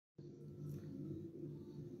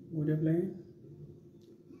Good evening.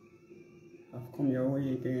 I've come your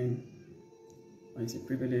way again, and it's a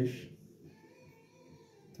privilege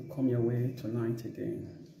to come your way tonight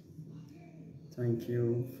again. Thank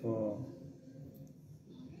you for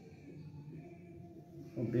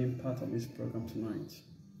being part of this program tonight.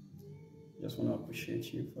 Just want to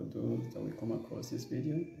appreciate you for those that will come across this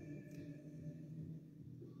video.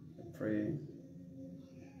 I pray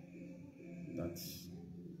that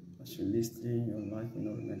as you listen, your life will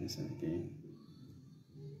not remain the same again,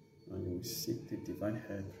 and you will seek the divine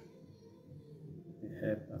help, the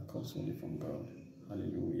help that comes only from God.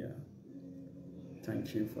 Hallelujah.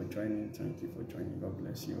 Thank you for joining. Thank you for joining. God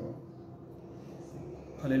bless you all.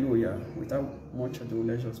 Hallelujah. Without much ado,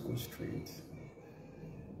 let's just go straight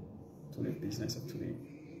to the business of today.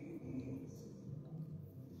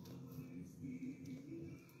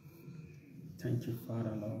 Thank you,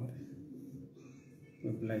 Father, Lord. We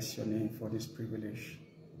bless your name for this privilege.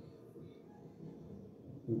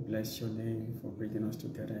 We bless your name for bringing us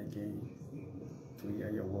together again to hear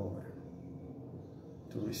your word,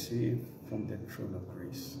 to receive from the throne of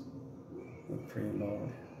grace. We pray, Lord,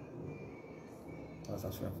 as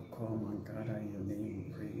we have come and gather in your name,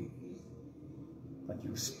 we pray that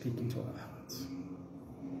you speak into our hearts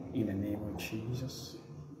in the name of Jesus,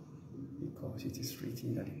 because it is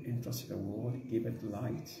written that the entrance of the word giveth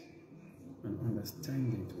light and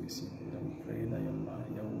understanding to his people. And we pray that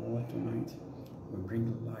your word tonight will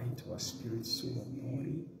bring light to our spirit, soul, and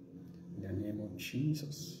body in the name of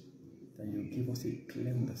Jesus, that you give us a clear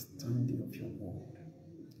understanding of your word.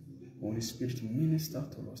 Holy Spirit, minister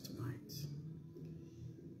to us tonight.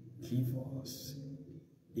 Give us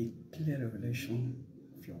a clear revelation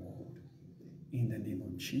of your word in the name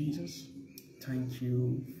of Jesus. Thank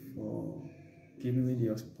you for giving me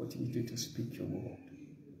the opportunity to speak your word.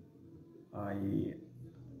 I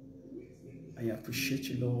appreciate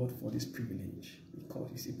you, Lord, for this privilege, because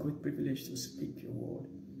it's a great privilege to speak your word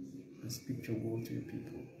and speak your word to your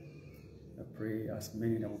people. I pray as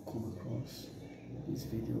many that will come across this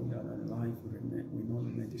video that our life will not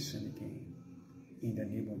remain the same again. In the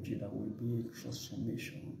name of Jesus, there will be a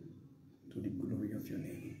transformation to the glory of your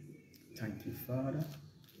name. Thank you, Father.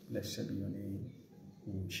 Blessed be your name.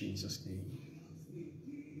 In Jesus' name.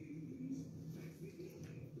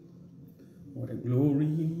 What a glory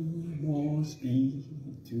must be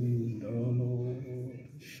to the Lord,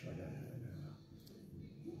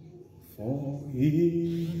 for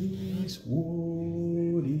he is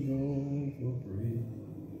worthy of the praise.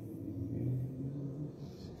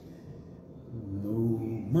 No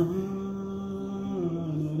man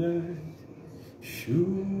on earth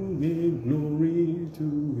should give glory to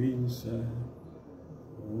himself.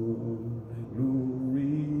 Oh, the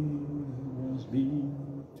glory must be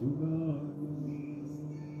to God.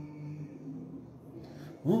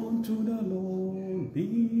 Unto the Lord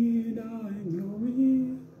be thy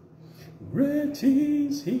glory, great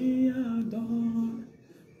things he hath done.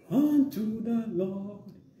 Unto the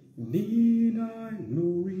Lord be thy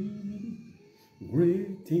glory,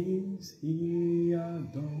 great things he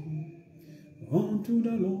hath done. Unto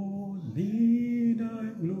the Lord be thy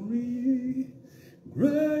glory,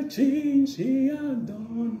 great things he hath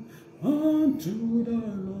done. Unto the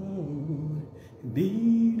Lord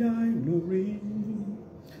be thy glory,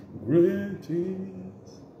 great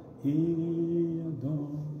things he hath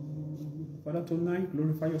done. Father, tonight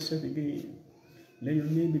glorify yourself again. Let your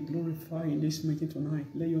name be glorified in this meeting tonight.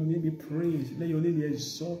 Let your name be praised. Let your name be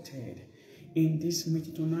exalted in this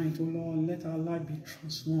meeting tonight, oh Lord. Let our life be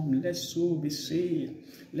transformed. Let soul be saved.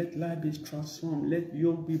 Let life be transformed. Let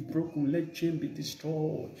yoke be broken. Let chain be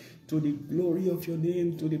destroyed. To the glory of your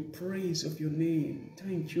name, to the praise of your name.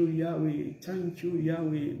 Thank you, Yahweh. Thank you,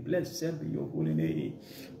 Yahweh. Blessed be your holy name.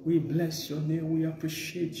 We bless your name. We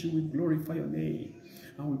appreciate you. We glorify your name.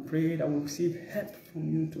 And we pray that we receive help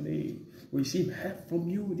from you today. We receive help from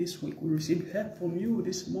you this week. We receive help from you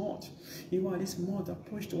this month. Even this month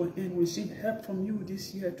approached to an end, we receive help from you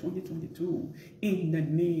this year, 2022. In the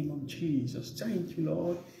name of Jesus. Thank you,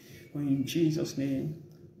 Lord. For in Jesus' name,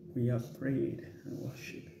 we have prayed and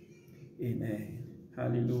worshiped. Amen.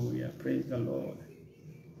 Hallelujah. Praise the Lord.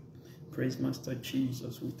 Praise Master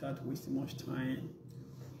Jesus. Without wasting much time,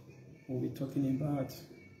 we'll be talking about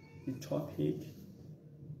the topic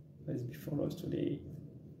that is before us today.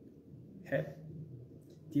 Help.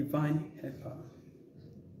 Divine helper.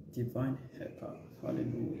 Divine helper.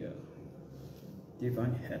 Hallelujah.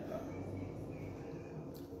 Divine helper.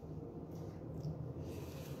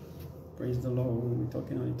 Praise the Lord. We'll be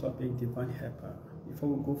talking on the topic divine helper. Before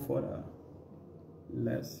we go further,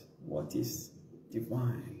 what is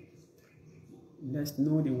divine? Let's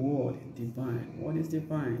know the word divine. What is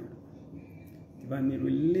divine? Divine means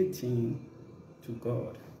relating to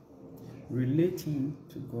God. Relating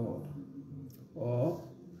to God. Or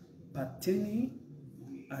pertaining,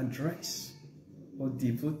 address, or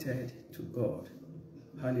devoted to God.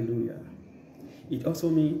 Hallelujah. It also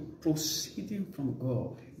means proceeding from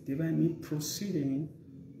God. Divine means proceeding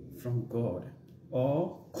from God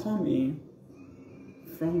or coming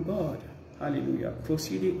from God. Hallelujah.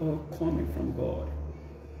 Proceeding or coming from God.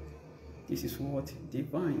 This is what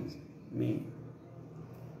divine means.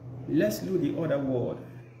 Let's look at the other word,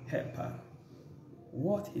 helper.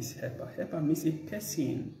 What is helper? Helper means a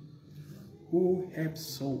person who helps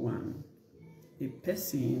someone. A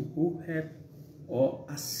person who helps or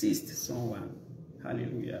assists someone.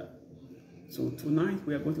 Hallelujah. So tonight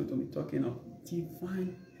we are going to be talking of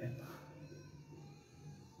divine helper.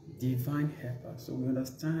 Divine helper. So we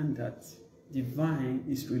understand that divine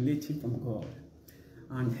is relating from God.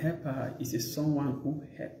 And helper is someone who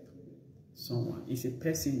helps someone. It's a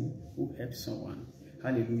person who helps someone.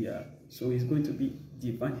 Hallelujah. So it's going to be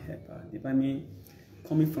divine helper. Divine means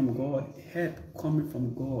coming from God. Help coming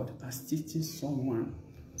from God. Assisting someone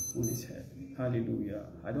who needs help. Hallelujah.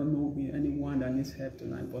 I don't know anyone that needs help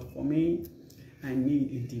tonight, but for me, I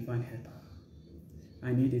need a divine helper.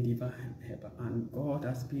 I need a divine helper, and God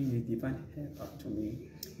has been a divine helper to me.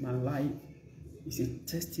 My life is a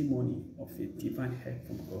testimony of a divine help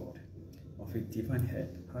from God, of a divine help.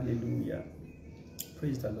 Hallelujah.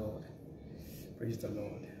 Praise the Lord. Praise the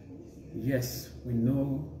Lord. Yes, we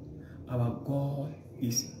know our God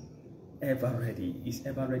is ever ready. Is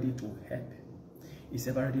ever ready to help. Is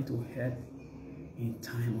ever ready to help in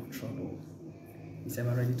time of trouble. Is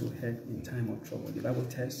ever ready to help in time of trouble. The Bible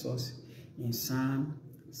tells us in Psalm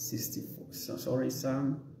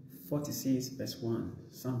 46 verse 1.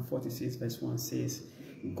 Psalm 46 verse 1 says,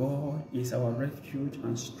 God is our refuge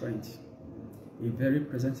and strength, a very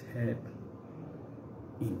present help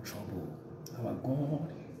in trouble. Our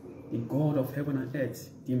God, the God of heaven and earth,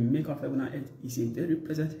 the maker of heaven and earth, is a very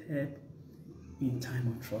present help in time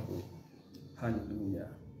of trouble. Hallelujah.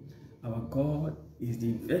 Our God is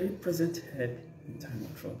the very present help in time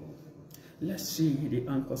of trouble. Let's see the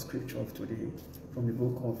anchor scripture of today from the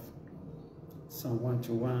book of Psalm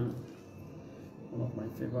 121. One of my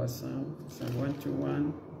favorite Psalms, Psalm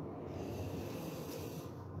 121.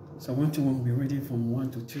 Psalm 121, we'll be reading from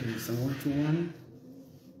 1 to 3. Psalm 121,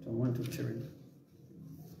 from 1 to 3.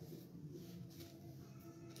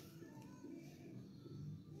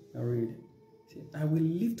 I read. I will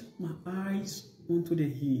lift up my eyes unto the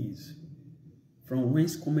hills, from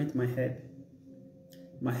whence cometh my help.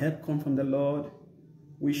 My help comes from the Lord,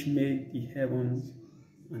 which made the heavens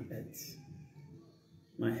and earth.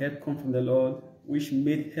 My help comes from the Lord, which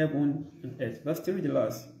made heaven and earth. Verse 3, the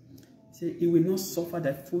last. Say, he will not suffer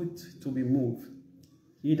thy foot to be moved.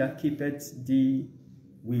 He that keepeth thee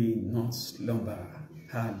will not slumber.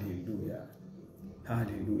 Hallelujah.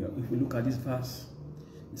 Hallelujah. If we look at this verse,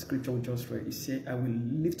 the scripture we just read, it said, I will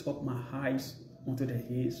lift up my eyes unto the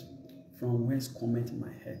hills, from whence cometh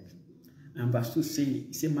my help. And verse 2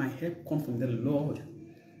 say, my help comes from the Lord,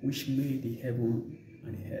 which made the heaven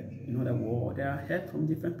and the earth. In other words, there are help from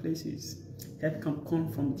different places. Help can come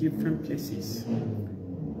from different places.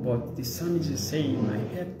 But the psalmist is saying, my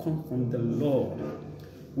help comes from the Lord,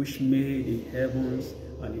 which made the heavens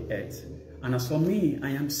and the earth. And as for me,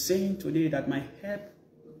 I am saying today that my help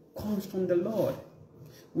comes from the Lord,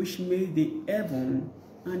 which made the heaven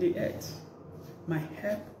and the earth. My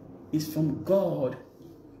help is from God,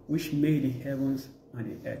 which made the heavens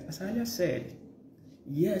and the earth. As I earlier said,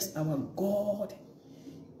 yes, our God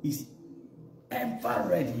is ever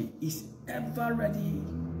ready,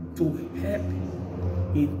 to help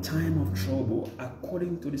in time of trouble,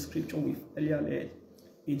 according to the scripture we earlier read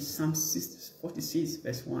in Psalm 46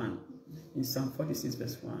 verse 1. In Psalm 46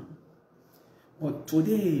 verse 1. But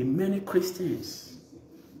today, many Christians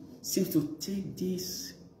seem to take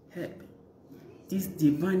this help, this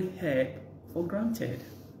divine help, for granted.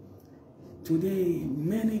 Today,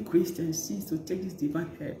 many Christians seem to take this divine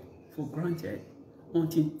help for granted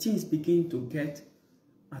until things begin to get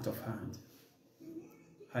out of hand.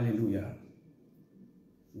 Hallelujah.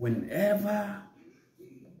 Whenever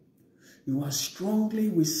you are strongly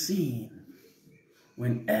with sin,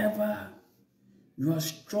 whenever you are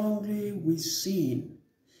strongly with sin,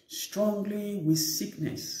 strongly with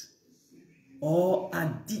sickness, or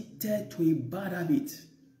addicted to a bad habit,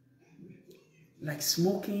 like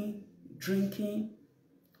smoking, drinking,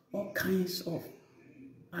 all kinds of,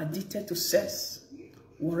 addicted to sex,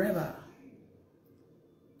 whatever.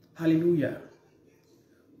 Hallelujah.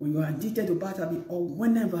 When you are addicted to bad habit, or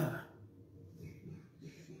whenever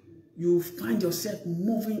you find yourself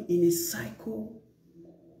moving in a cycle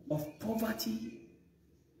of poverty,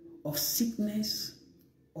 of sickness,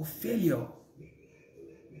 of failure,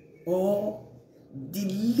 or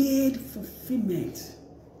delayed fulfillment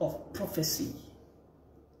of prophecy.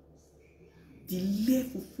 Delayed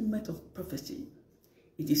fulfillment of prophecy.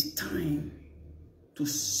 It is time to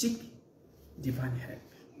seek divine help.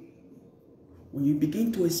 When you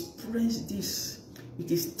begin to experience this, it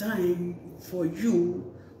is time for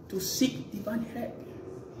you to seek divine help.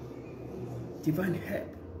 Divine help.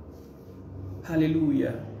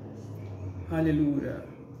 Hallelujah. Hallelujah.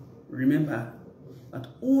 Remember that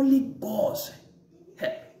only God's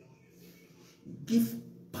help gives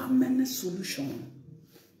permanent solution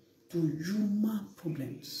to human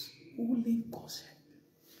problems. Only God's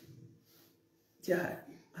help.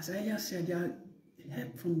 As I earlier said, there are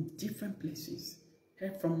help from different places.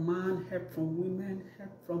 Help from man, help from women,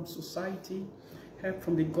 help from society, help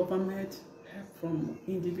from the government, help from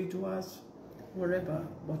individuals, wherever.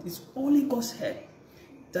 But it's only God's help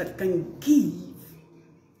that can give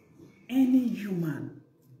any human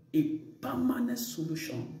a permanent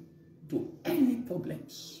solution to any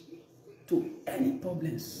problems. To any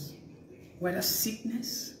problems. Whether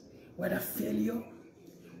sickness, whether failure,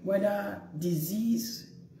 whether disease,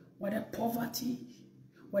 whether poverty,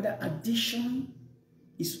 whether addiction,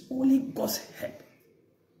 is only God's help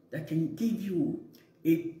that can give you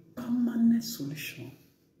a permanent solution.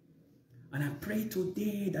 And I pray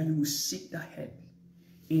today that you will seek that help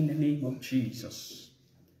in the name of Jesus.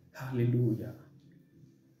 Hallelujah.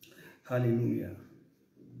 Hallelujah.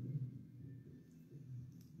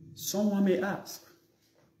 Someone may ask,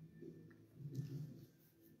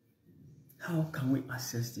 how can we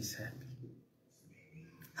access this help?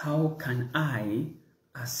 How can I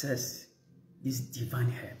access this divine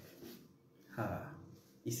help?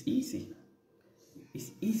 It's easy.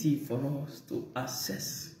 It's easy for us to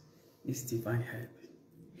access this divine help.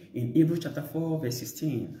 In Hebrews chapter 4, verse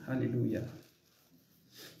 16, hallelujah.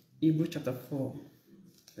 Hebrews chapter 4,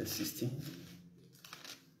 verse 16.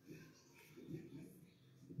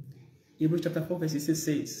 Hebrews chapter 4, verse 16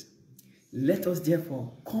 says, let us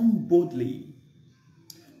therefore come boldly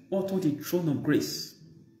unto the throne of grace,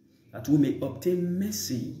 that we may obtain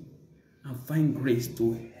mercy and find grace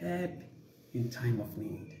to help in time of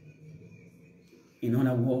need. In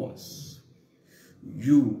other words,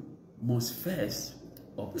 you must first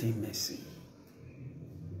obtain mercy.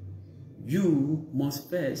 You must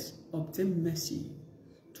first obtain mercy.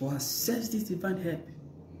 To access this divine help,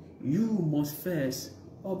 you must first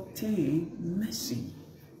obtain mercy.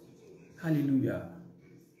 Hallelujah.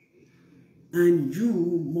 And you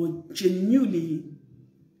must genuinely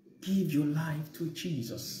give your life to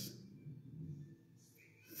Jesus.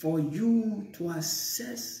 For you to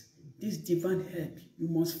access this divine help, you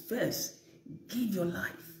must first give your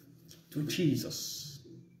life to Jesus.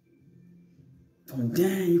 From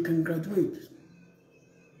there, you can graduate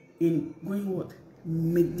in going what?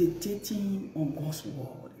 Meditating on God's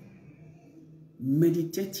word.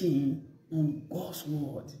 Meditating on God's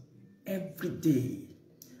word every day.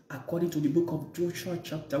 According to the book of Joshua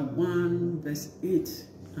chapter 1, verse 8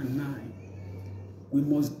 and 9. We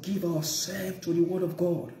must give ourselves to the word of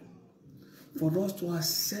God. For us to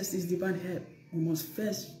access this divine help, we must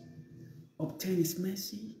first obtain his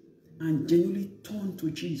mercy and genuinely turn to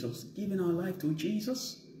Jesus, giving our life to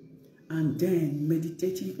Jesus, and then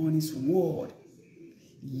meditating on his word.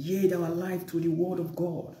 Yield our life to the word of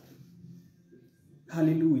God.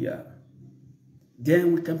 Hallelujah.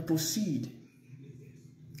 Then we can proceed.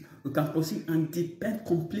 We can proceed and depend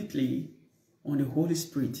completely on the Holy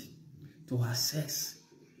Spirit to access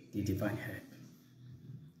the divine help.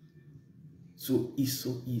 So it's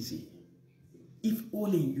so easy. If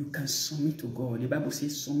only you can submit to God. The Bible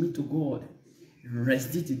says, submit to God,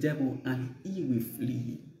 resist the devil, and he will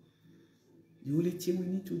flee. The only thing we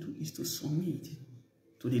need to do is to submit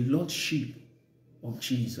to the Lordship of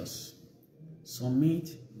Jesus.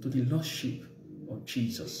 Submit to the Lordship of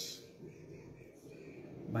Jesus.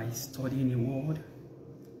 By studying the word,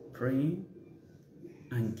 praying,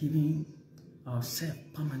 and giving ourselves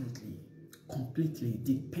permanently, completely,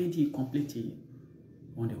 depending completely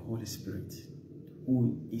on the Holy Spirit,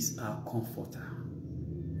 who is our comforter,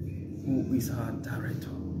 who is our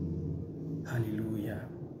director. Hallelujah.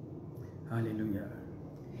 Hallelujah.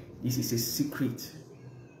 This is a secret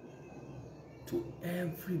to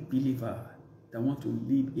every believer that wants to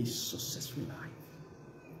live a successful life.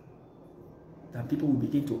 That people will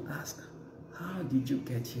begin to ask, how did you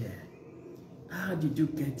get here? How did you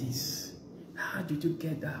get this? How did you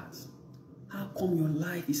get that? How come your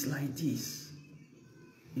life is like this?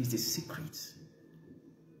 It's the secret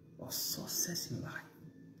of of success in life,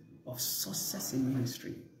 of success in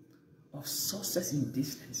ministry, of success in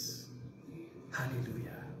business.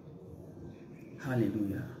 Hallelujah.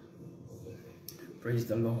 Hallelujah. Praise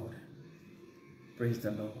the Lord. Praise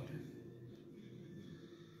the Lord.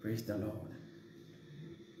 Praise the Lord.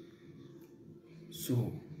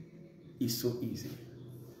 So, it's so easy.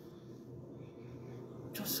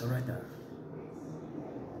 Just surrender,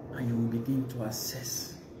 and you will begin to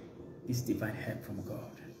access this divine help from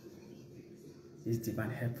God. This divine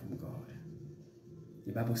help from God.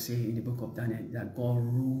 The Bible says in the book of Daniel that God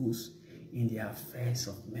rules in the affairs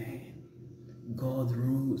of men. God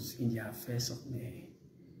rules in the affairs of men.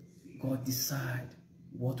 God decides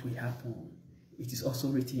what will happen. It is also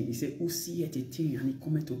written, he said, who seeth a thing and it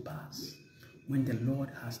cometh to pass when the Lord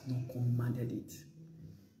has not commanded it?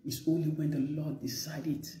 It's only when the Lord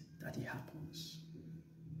decided that it happens.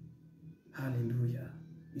 Hallelujah.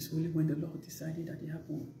 It's only when the Lord decided that it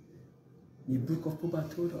happened. The book of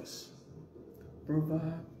Proverbs told us.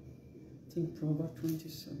 Proverbs 20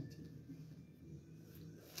 something.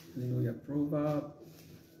 Hallelujah. Proverbs.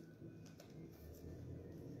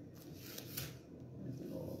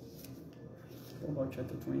 Proverbs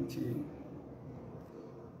chapter 20.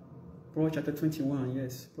 Proverbs chapter 21,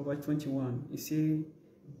 yes. Proverbs 21. It says,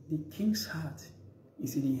 the king's heart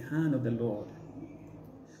is in the hand of the Lord.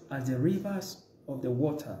 As the rivers of the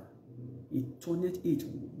water, he turneth it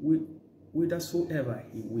whithersoever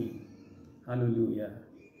he will. Hallelujah.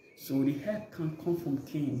 So the help can come from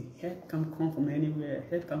king. Help can come from anywhere.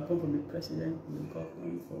 Help can come from the president, from the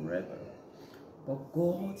government, forever. But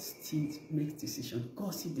God still makes decisions.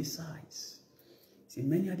 God still decides. See,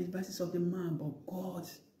 many are the devices of the man, but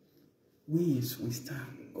God's wills will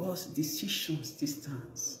stand. God's decisions still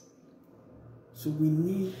stands. So we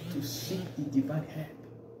need to seek the divine help.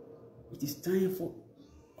 It is time for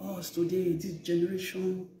us today, this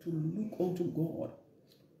generation, to look unto God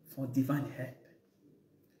for divine help.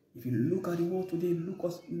 If you look at the world today, look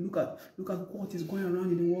at what is going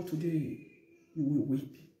around in the world today, you will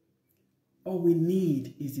weep. All we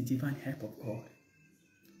need is the divine help of God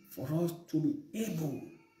for us to be able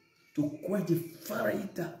to quench the fiery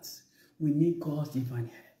darts. We need God's divine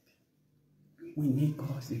help. We need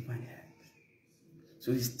God's divine help.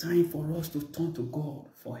 So it's time for us to turn to God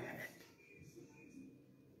for help.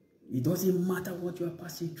 It doesn't matter what you are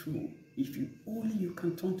passing through. If you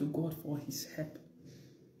can turn to God for his help,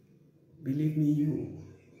 believe me, you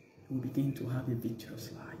will begin to have a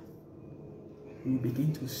victorious life. You will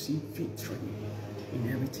begin to see victory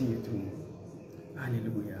in everything you do.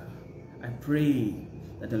 Hallelujah. I pray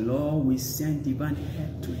that the Lord will send divine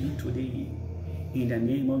help to you today in the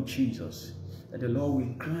name of Jesus. That the Lord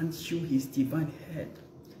will grant you his divine help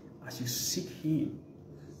as you seek him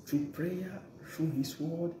through prayer, through his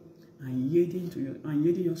word, and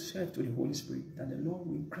yielding yourself to the Holy Spirit. That the Lord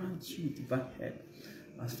will grant you divine help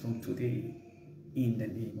as from today in the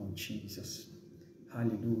name of Jesus.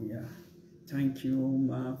 Hallelujah. Thank you,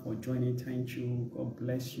 Ma, for joining. Thank you. God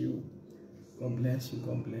bless you. God bless you.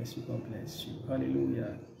 God bless you. God bless you.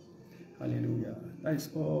 Hallelujah. Hallelujah. That is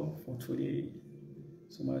all for today.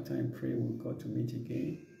 Some other time, pray with God to meet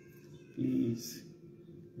again. Please,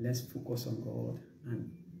 let's focus on God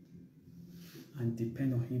and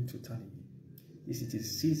depend on him totally. This is the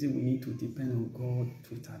season we need to depend on God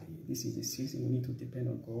totally. This is the season we need to depend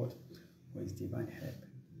on God for his divine help.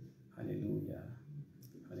 Hallelujah.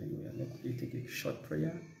 Hallelujah. Let's take a short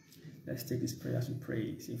prayer. Let's take this prayer as we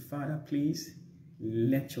pray. Say, Father, please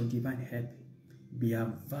let your divine help be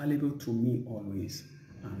available to me always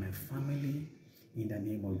and my family. In the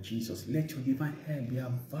name of Jesus, let your divine help be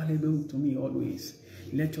available to me always.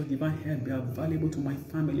 Let your divine help be available to my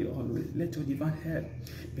family always. Let your divine help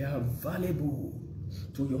be available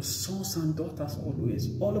to your sons and daughters always,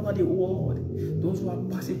 all over the world. Those who are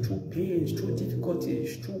passing through pains, through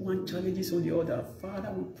difficulties, through one challenges or the other.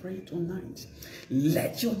 Father, we pray tonight.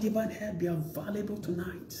 Let your divine help be available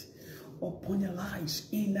tonight upon your lives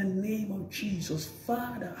in the name of Jesus.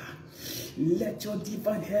 Father, let your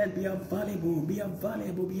divine help be available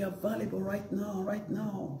right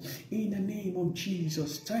now in the name of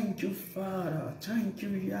Jesus. Thank you, Father. Thank you,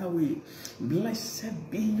 Yahweh.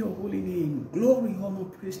 Blessed be your holy name. Glory, honor,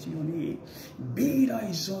 praise to your name. Be thou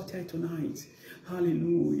exalted tonight.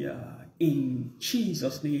 Hallelujah. In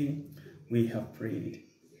Jesus' name we have prayed.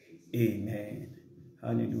 Amen.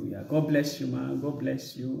 Hallelujah. God bless you, man. God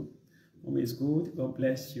bless you. Mom is good. God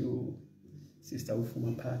bless you. Sister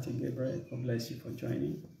Ufuma Party Gabriel, God bless you for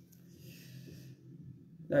joining.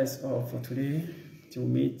 That is all for today. Till we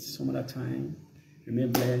meet some other time.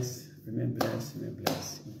 Remain blessed, remain blessed, remain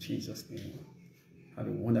blessed. In Jesus' name. Have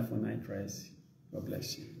a wonderful night rest. God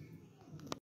bless you.